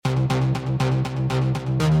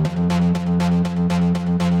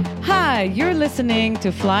You're listening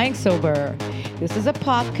to Flying Sober. This is a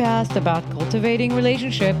podcast about cultivating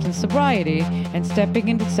relationships and sobriety and stepping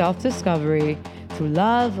into self-discovery through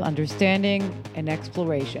love, understanding, and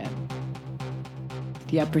exploration.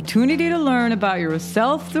 The opportunity to learn about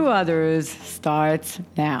yourself through others starts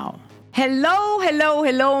now.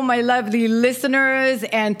 Hello, my lovely listeners.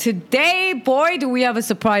 And today, boy, do we have a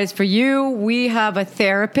surprise for you. We have a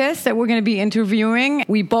therapist that we're going to be interviewing.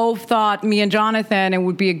 We both thought, me and Jonathan, it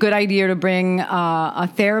would be a good idea to bring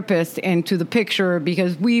a therapist into the picture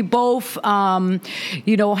because we both,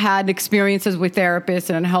 had experiences with therapists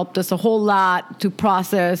and it helped us a whole lot to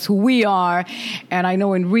process who we are. And I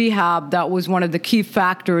know in rehab, that was one of the key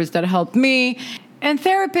factors that helped me. And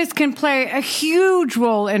therapists can play a huge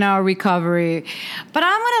role in our recovery. But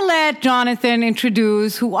I'm going to let Jonathan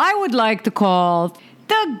introduce who I would like to call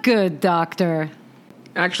the good doctor.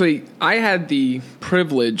 Actually, I had the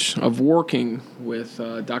privilege of working with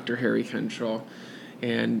Dr. Harry Henshaw.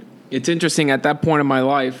 And it's interesting, at that point in my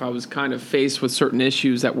life, I was kind of faced with certain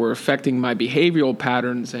issues that were affecting my behavioral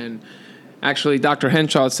patterns. And actually, Dr.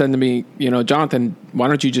 Henshaw said to me, Jonathan, why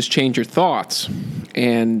don't you just change your thoughts?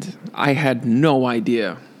 And I had no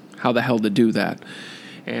idea how the hell to do that.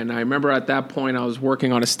 And I remember at that point I was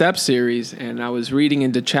working on a step series and I was reading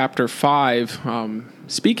into chapter 5,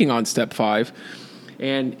 speaking on step 5.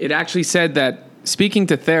 And it actually said that speaking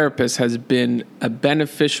to therapists has been a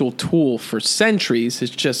beneficial tool for centuries.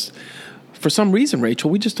 It's just, for some reason, Rachel,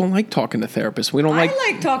 we just don't like talking to therapists.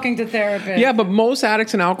 I like talking to therapists. Yeah, but most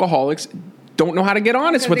addicts and alcoholics don't know how to get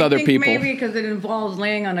honest with other people. Maybe because it involves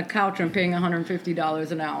laying on a couch and paying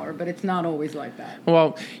 $150 an hour, but it's not always like that.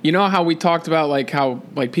 Well, you know how we talked about how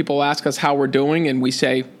people ask us how we're doing and we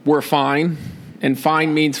say we're fine, and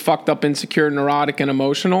fine means fucked up, insecure, neurotic, and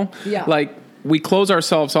emotional. Yeah. We close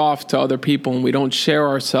ourselves off to other people and we don't share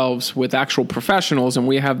ourselves with actual professionals, and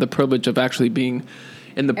we have the privilege of actually being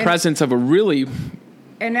in the presence of a really...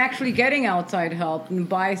 And actually getting outside help and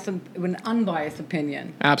an unbiased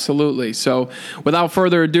opinion. Absolutely. So without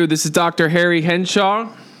further ado, this is Dr. Harry Henshaw.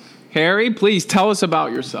 Harry, please tell us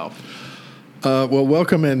about yourself. Well,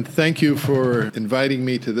 welcome and thank you for inviting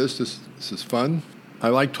me to this. This is fun. I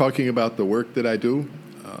like talking about the work that I do.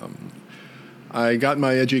 I got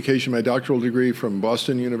my education, my doctoral degree from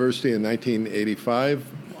Boston University in 1985.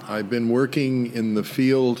 I've been working in the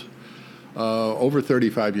field over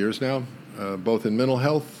 35 years now. Both in mental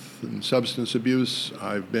health and substance abuse.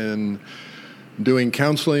 I've been doing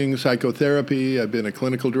counseling, psychotherapy. I've been a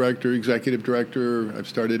clinical director, executive director. I've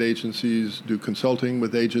started agencies, do consulting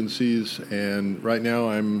with agencies, and right now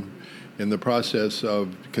I'm in the process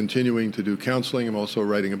of continuing to do counseling. I'm also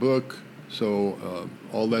writing a book, so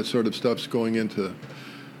all that sort of stuff's going into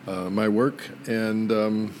my work, and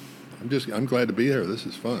I'm glad to be here. This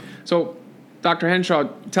is fun. So, Dr. Henshaw,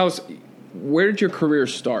 tell us, where did your career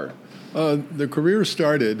start? The career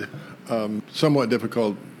started, somewhat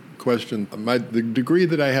difficult question. The degree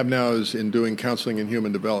that I have now is in doing counseling and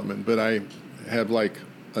human development, but I have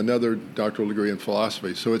another doctoral degree in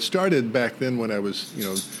philosophy. So it started back then when I was,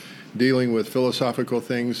 dealing with philosophical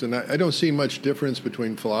things, and I don't see much difference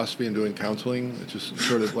between philosophy and doing counseling. It's just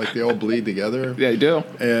sort of like they all bleed together. Yeah, they do.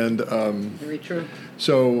 And very true.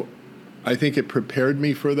 So I think it prepared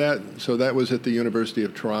me for that. So that was at the University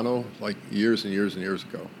of Toronto, years and years and years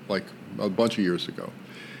ago, a bunch of years ago.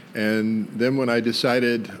 And then when I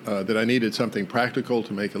decided that I needed something practical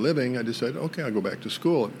to make a living, I decided, okay, I'll go back to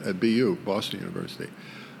school at BU, Boston University.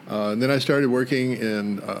 And then I started working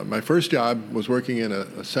in, my first job was working in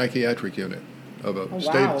a psychiatric unit of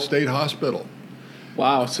a state hospital.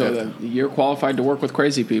 Wow, so you're qualified to work with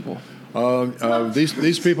crazy people.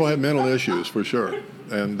 These people had mental issues, for sure.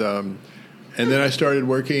 And then I started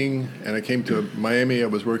working, and I came to Miami. I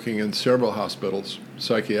was working in several hospitals,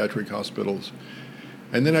 psychiatric hospitals.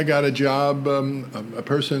 And then I got a job,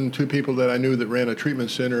 two people that I knew that ran a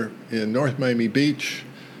treatment center in North Miami Beach,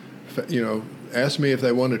 asked me if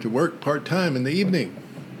I wanted to work part-time in the evening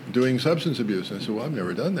doing substance abuse. And I said, well, I've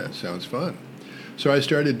never done that. Sounds fun. So I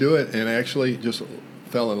started doing it, and I actually just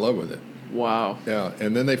fell in love with it. Wow. Yeah,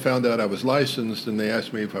 and then they found out I was licensed, and they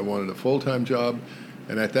asked me if I wanted a full-time job.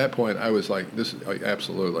 And at that point, I was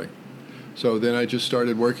absolutely. So then I just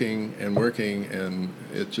started working, and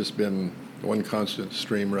it's just been one constant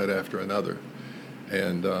stream right after another.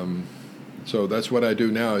 And so that's what I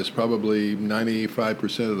do now, is probably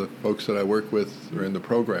 95% of the folks that I work with are in the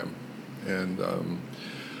program. And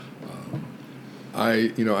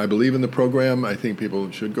I believe in the program. I think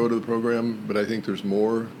people should go to the program, but I think there's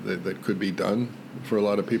more that could be done for a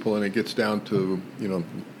lot of people, and it gets down to,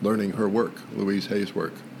 learning her work, Louise Hay's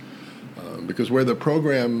work. Because where the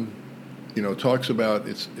program talks about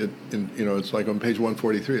it's like on page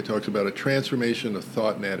 143. It talks about a transformation of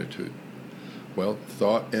thought and attitude. Well,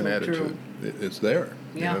 thought and attitude, it's there.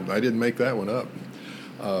 Yeah. I didn't make that one up.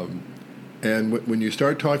 And when you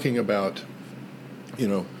start talking about,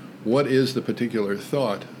 what is the particular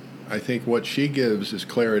thought, I think what she gives is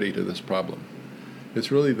clarity to this problem. It's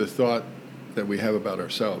really the thought that we have about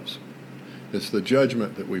ourselves. It's the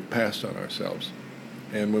judgment that we've passed on ourselves.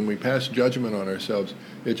 And when we pass judgment on ourselves,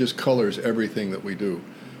 it just colors everything that we do.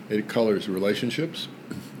 It colors relationships.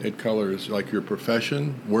 It colors like your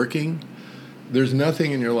profession, working. There's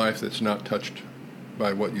nothing in your life that's not touched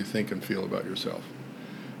by what you think and feel about yourself.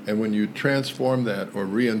 And when you transform that or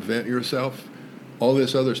reinvent yourself, all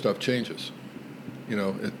this other stuff changes.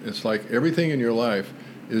 It's like everything in your life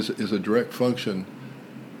is a direct function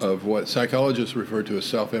of what psychologists refer to as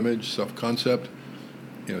self-image, self-concept.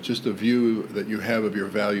 Just a view that you have of your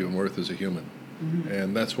value and worth as a human. Mm-hmm.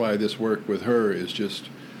 And that's why this work with her is just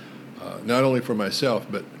not only for myself,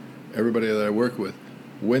 but everybody that I work with.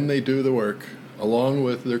 When they do the work, along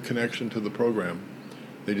with their connection to the program,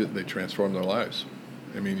 they transform their lives.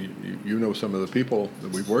 I mean, you know some of the people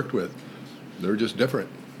that we've worked with, they're just different,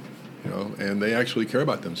 and they actually care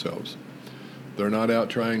about themselves. They're not out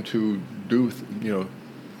trying to do,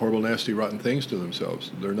 horrible, nasty, rotten things to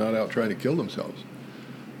themselves. They're not out trying to kill themselves.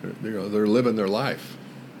 They're living their life,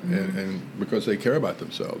 and because they care about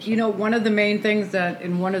themselves. One of the main things that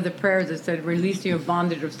in one of the prayers it said, release your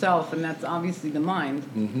bondage of self, and that's obviously the mind.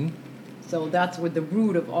 Mm-hmm. So that's what the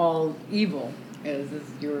root of all evil is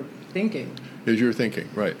your thinking. Is your thinking,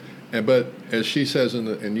 right. But as she says,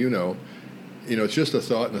 it's just a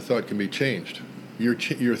thought, and a thought can be changed. Your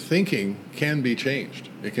thinking can be changed.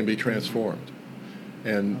 It can be transformed.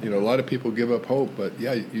 And, a lot of people give up hope, but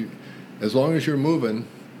as long as you're moving,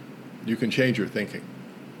 you can change your thinking.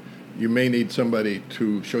 You may need somebody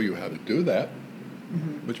to show you how to do that,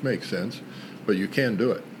 which makes sense, but you can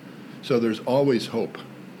do it. So there's always hope,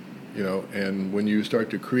 and when you start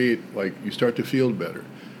to create, you start to feel better.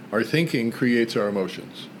 Our thinking creates our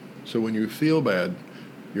emotions. So when you feel bad,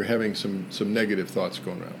 you're having some negative thoughts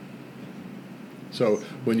going around. So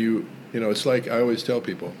when it's like I always tell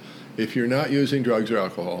people, if you're not using drugs or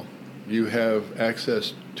alcohol, you have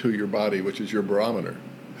access to your body, which is your barometer.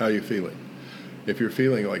 How are you feeling? If you're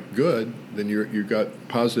feeling good, then you've got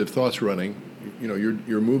positive thoughts running.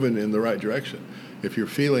 You're moving in the right direction. If you're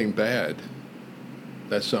feeling bad,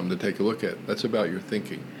 that's something to take a look at. That's about your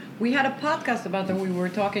thinking. We had a podcast about that. We were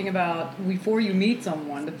talking about before you meet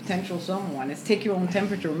someone, the potential someone, is take your own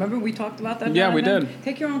temperature. Remember we talked about that? Yeah, we did.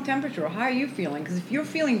 Take your own temperature. How are you feeling? Because if you're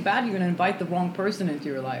feeling bad, you're going to invite the wrong person into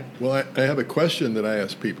your life. Well, I have a question that I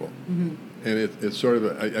ask people, and it's sort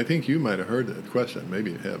of I think you might have heard that question.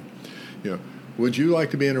 Maybe you have. Would you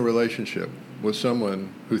like to be in a relationship with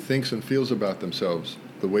someone who thinks and feels about themselves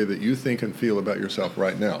the way that you think and feel about yourself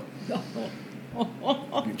right now?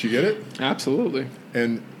 Did you get it? Absolutely.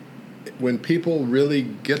 And when people really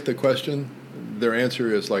get the question, their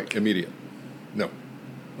answer is immediate. No.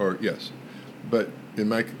 Or yes. But in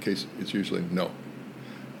my case, it's usually no.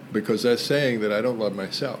 Because that's saying that I don't love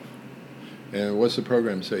myself. And what's the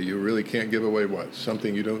program say? You really can't give away what?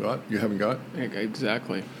 Something you haven't got?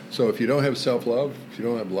 Exactly. So if you don't have self-love, if you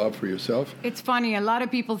don't have love for yourself... It's funny, a lot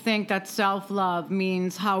of people think that self-love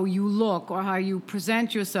means how you look or how you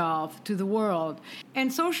present yourself to the world.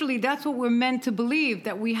 And socially, that's what we're meant to believe,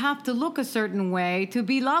 that we have to look a certain way to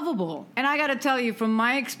be lovable. And I gotta tell you, from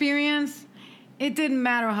my experience, it didn't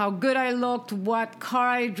matter how good I looked, what car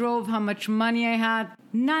I drove, how much money I had.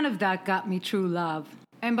 None of that got me true love.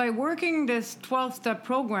 And by working this 12-step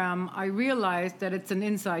program, I realized that it's an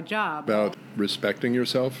inside job. About respecting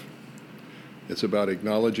yourself. It's about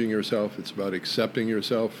acknowledging yourself. It's about accepting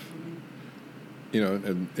yourself.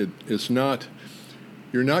 And it's not,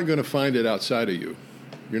 you're not going to find it outside of you.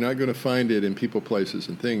 You're not going to find it in people, places,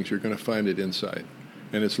 and things. You're going to find it inside.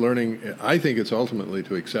 And it's learning, I think it's ultimately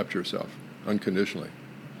to accept yourself unconditionally.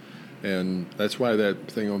 And that's why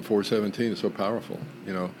that thing on 417 is so powerful.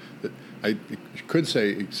 I could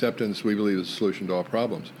say acceptance, we believe, is the solution to all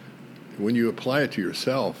problems. When you apply it to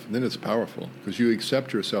yourself, then it's powerful because you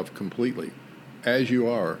accept yourself completely as you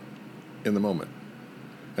are in the moment.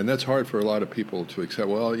 And that's hard for a lot of people to accept.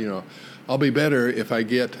 Well, I'll be better if I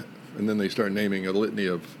get, and then they start naming a litany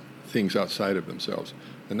of things outside of themselves.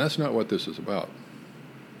 And that's not what this is about.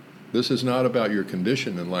 This is not about your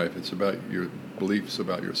condition in life. It's about your beliefs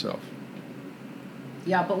about yourself.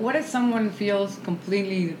 Yeah, but what if someone feels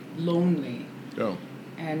completely lonely? Oh.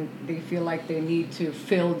 And they feel like they need to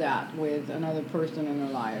fill that with another person in their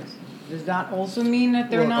lives? Does that also mean that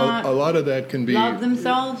they're not... A lot of that can be... Love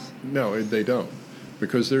themselves? No, they don't.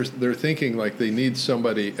 because they're thinking like they need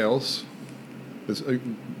somebody else.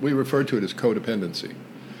 We refer to it as codependency.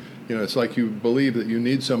 It's like you believe that you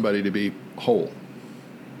need somebody to be whole.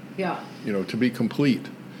 Yeah. To be complete.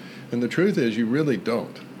 And the truth is you really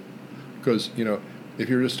don't. Because, if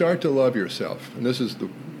you're to start to love yourself, and this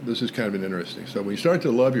is kind of an interesting. So when you start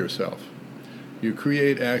to love yourself, you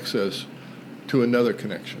create access to another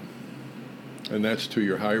connection. And that's to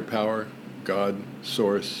your higher power, God,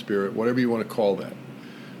 source, spirit, whatever you want to call that.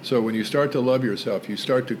 So when you start to love yourself, you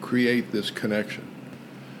start to create this connection.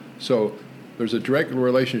 So there's a direct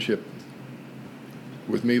relationship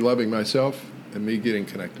with me loving myself and me getting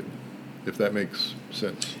connected, if that makes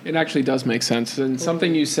sense. It actually does make sense. And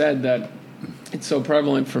something you said that it's so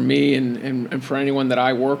prevalent for me and for anyone that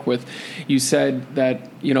I work with, you said that,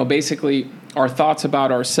 basically our thoughts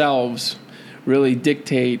about ourselves really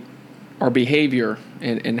dictate our behavior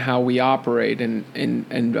and how we operate. And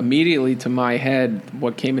immediately to my head,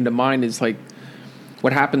 what came into mind is like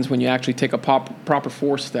what happens when you actually take a proper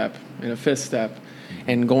fourth step and a fifth step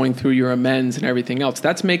and going through your amends and everything else.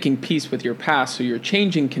 That's making peace with your past. So your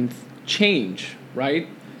changing can change, right?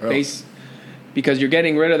 Oh. Because you're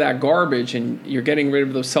getting rid of that garbage and you're getting rid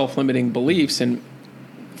of those self-limiting beliefs. And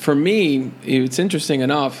for me, it's interesting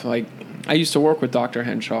enough, like I used to work with Dr.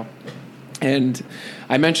 Henshaw. And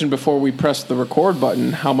I mentioned before we pressed the record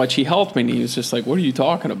button how much he helped me. And he was just like, what are you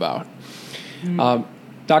talking about?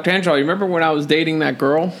 Dr. Henshaw, you remember when I was dating that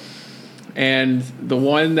girl? And the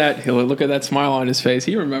one that, he'll look at that smile on his face,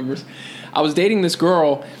 he remembers. I was dating this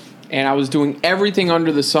girl, and I was doing everything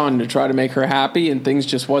under the sun to try to make her happy, and things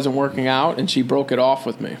just wasn't working out, and she broke it off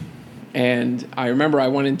with me. And I remember I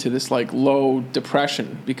went into this like low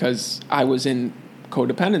depression because I was in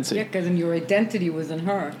codependency. Yeah, because your identity was in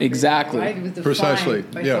her. Exactly. Right? It was defined Precisely.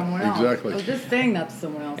 by Yeah, someone else. exactly. I was just saying that to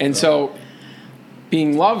someone else. And so,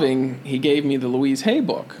 being loving, he gave me the Louise Hay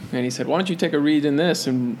book. And he said, why don't you take a read in this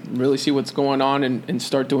and really see what's going on and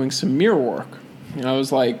start doing some mirror work? And I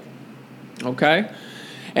was like, okay.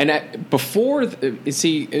 And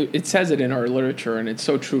it says it in our literature, and it's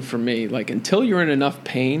so true for me. Like, until you're in enough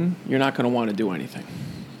pain, you're not going to want to do anything.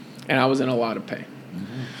 And I was in a lot of pain.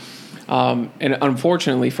 And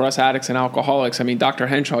unfortunately for us addicts and alcoholics, I mean, Dr.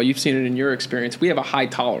 Henshaw, you've seen it in your experience, we have a high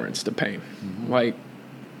tolerance to pain. Like,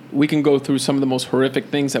 we can go through some of the most horrific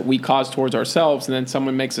things that we cause towards ourselves, and then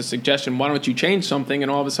someone makes a suggestion, why don't you change something?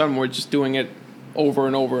 And all of a sudden, we're just doing it over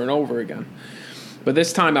and over and over again. But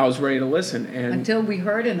this time, I was ready to listen. And until we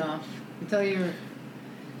heard enough, that's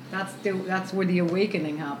where the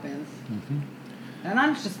awakening happens. And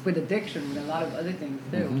not just with addiction, with a lot of other things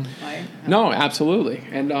too, right? No, absolutely.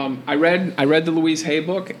 And I read the Louise Hay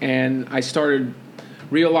book, and I started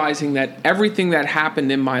realizing that everything that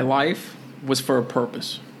happened in my life was for a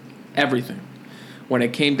purpose. Everything. When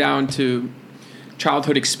it came down to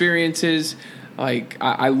childhood experiences, like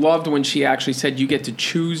I loved when she actually said you get to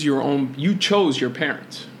choose your own. You chose your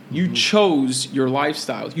parents. You chose your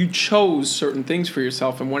lifestyle. You chose certain things for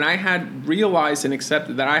yourself. And when I had realized and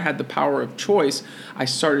accepted that I had the power of choice, I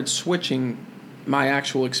started switching my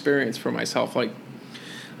actual experience for myself. Like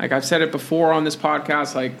I've said it before on this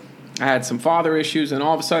podcast, like I had some father issues, and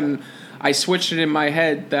all of a sudden I switched it in my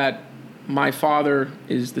head that my father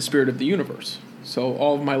is the spirit of the universe. So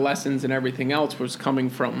all of my lessons and everything else was coming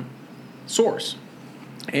from source.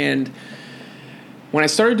 And when I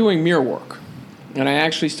started doing mirror work, and I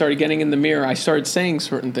actually started getting in the mirror, I started saying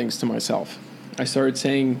certain things to myself. I started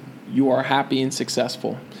saying, you are happy and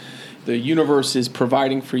successful. The universe is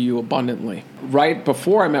providing for you abundantly. Right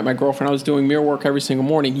before I met my girlfriend, I was doing mirror work every single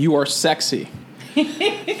morning. You are sexy.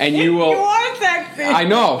 And you will... You are sexy. I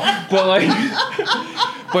know. But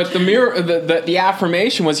but the mirror, the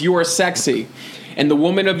affirmation was, you are sexy. And the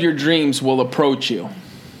woman of your dreams will approach you.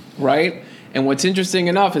 Right? And what's interesting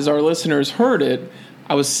enough is our listeners heard it.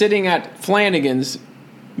 I was sitting at Flanagan's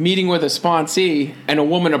meeting with a sponsee, and a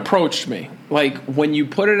woman approached me. Like, when you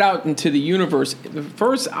put it out into the universe,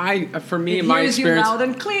 first, for me, in my experience... It hears you loud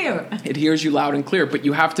and clear. It hears you loud and clear, but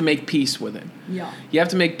you have to make peace with it. Yeah. You have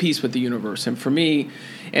to make peace with the universe. And for me,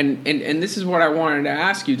 and this is what I wanted to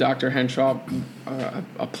ask you, Dr. Henshaw,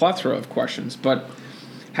 a plethora of questions, but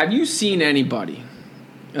have you seen anybody...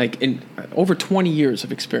 Like, in over 20 years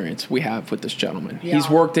of experience we have with this gentleman. Yeah. He's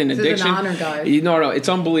worked in addiction. This is an honor, guys. No, it's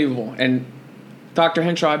unbelievable. And Dr.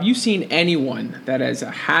 Henshaw, have you seen anyone that has a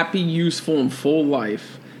happy, useful, and full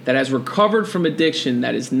life that has recovered from addiction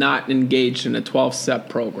that is not engaged in a 12-step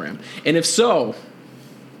program? And if so,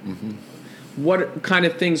 what kind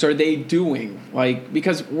of things are they doing? Like,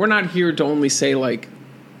 because we're not here to only say, like,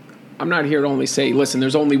 I'm not here to only say, listen,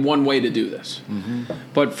 there's only one way to do this. Mm-hmm.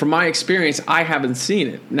 But from my experience, I haven't seen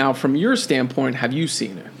it. Now, from your standpoint, have you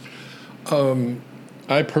seen it?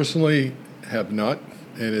 I personally have not,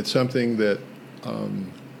 and it's something that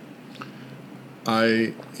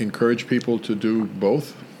I encourage people to do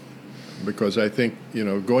both, because I think,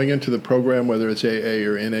 going into the program, whether it's AA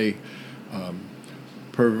or NA,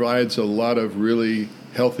 provides a lot of really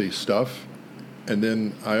healthy stuff. And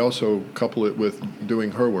then I also couple it with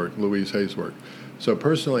doing her work, Louise Hay's work. So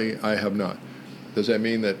personally, I have not. Does that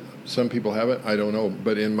mean that some people have it? I don't know.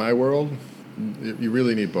 But in my world, you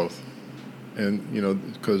really need both. And,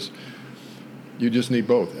 because you just need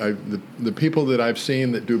both. The people that I've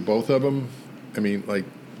seen that do both of them,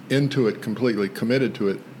 into it completely, committed to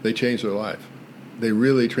it, they change their life. They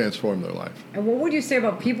really transform their life. And what would you say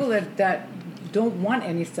about people that don't want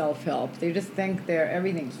any self-help? They just think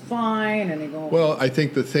everything's fine, and they go... Well, I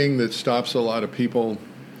think the thing that stops a lot of people...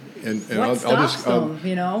 What stops them,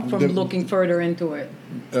 from looking further into it?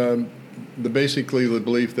 Basically the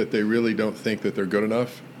belief that they really don't think that they're good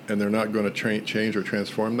enough, and they're not going to change or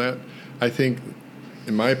transform that. I think,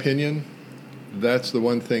 in my opinion, that's the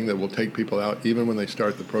one thing that will take people out even when they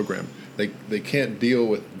start the program. They can't deal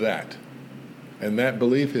with that. And that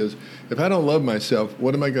belief is, if I don't love myself,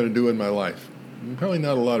 what am I going to do in my life? Probably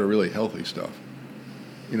not a lot of really healthy stuff.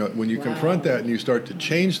 When you confront that and you start to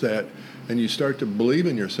change that and you start to believe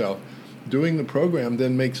in yourself, doing the program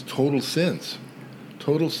then makes total sense.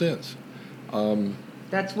 Total sense.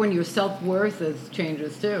 That's when your self-worth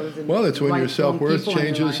changes too. Well, it's when your self-worth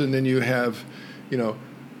changes, and then you have,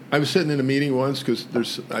 I was sitting in a meeting once,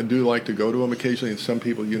 because I do like to go to them occasionally, and some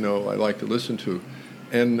people, I like to listen to.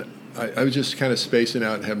 And I was just kind of spacing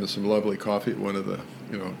out and having some lovely coffee at one of the,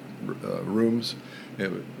 rooms.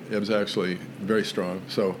 It was actually very strong.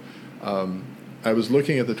 So I was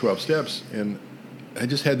looking at the 12 steps, and I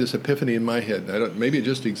just had this epiphany in my head. Maybe it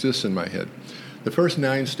just exists in my head. The first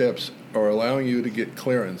 9 steps are allowing you to get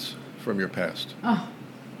clearance from your past. Oh,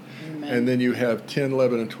 amen. And then you have 10,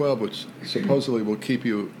 11, and 12, which supposedly will keep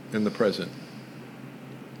you in the present.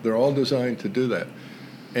 They're all designed to do that.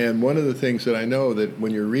 And one of the things that I know, that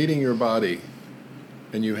when you're reading your body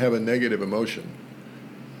and you have a negative emotion,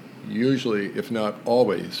 usually, if not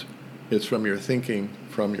always, it's from your thinking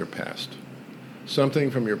from your past. Something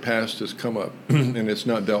from your past has come up and it's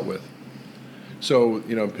not dealt with. So,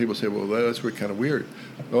 people say, well, that's kind of weird.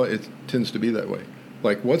 Well, it tends to be that way.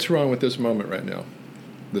 Like, what's wrong with this moment right now?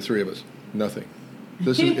 The three of us. Nothing.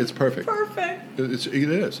 It's perfect. Perfect. It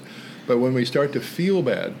is. But when we start to feel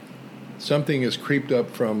bad, something is creeped up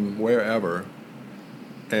from wherever,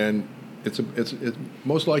 and it's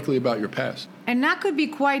most likely about your past. And that could be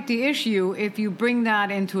quite the issue if you bring that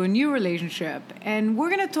into a new relationship. And we're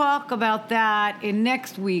going to talk about that in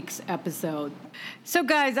next week's episode. So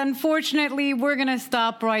guys, unfortunately, we're going to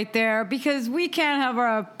stop right there because we can't have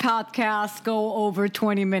our podcast go over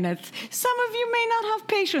 20 minutes. Some of you may not have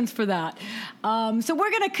patience for that. So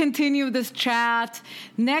we're going to continue this chat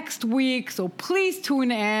next week. So please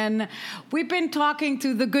tune in. We've been talking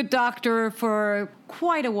to the good doctor for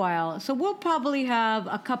quite a while. So we'll probably have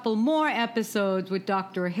a couple more episodes with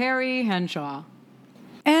Dr. Harry Henshaw.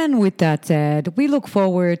 And with that said, we look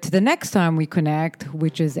forward to the next time we connect,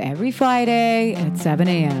 which is every Friday at 7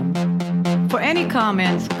 a.m. For any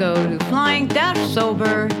comments, go to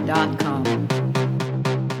flying-sober.com.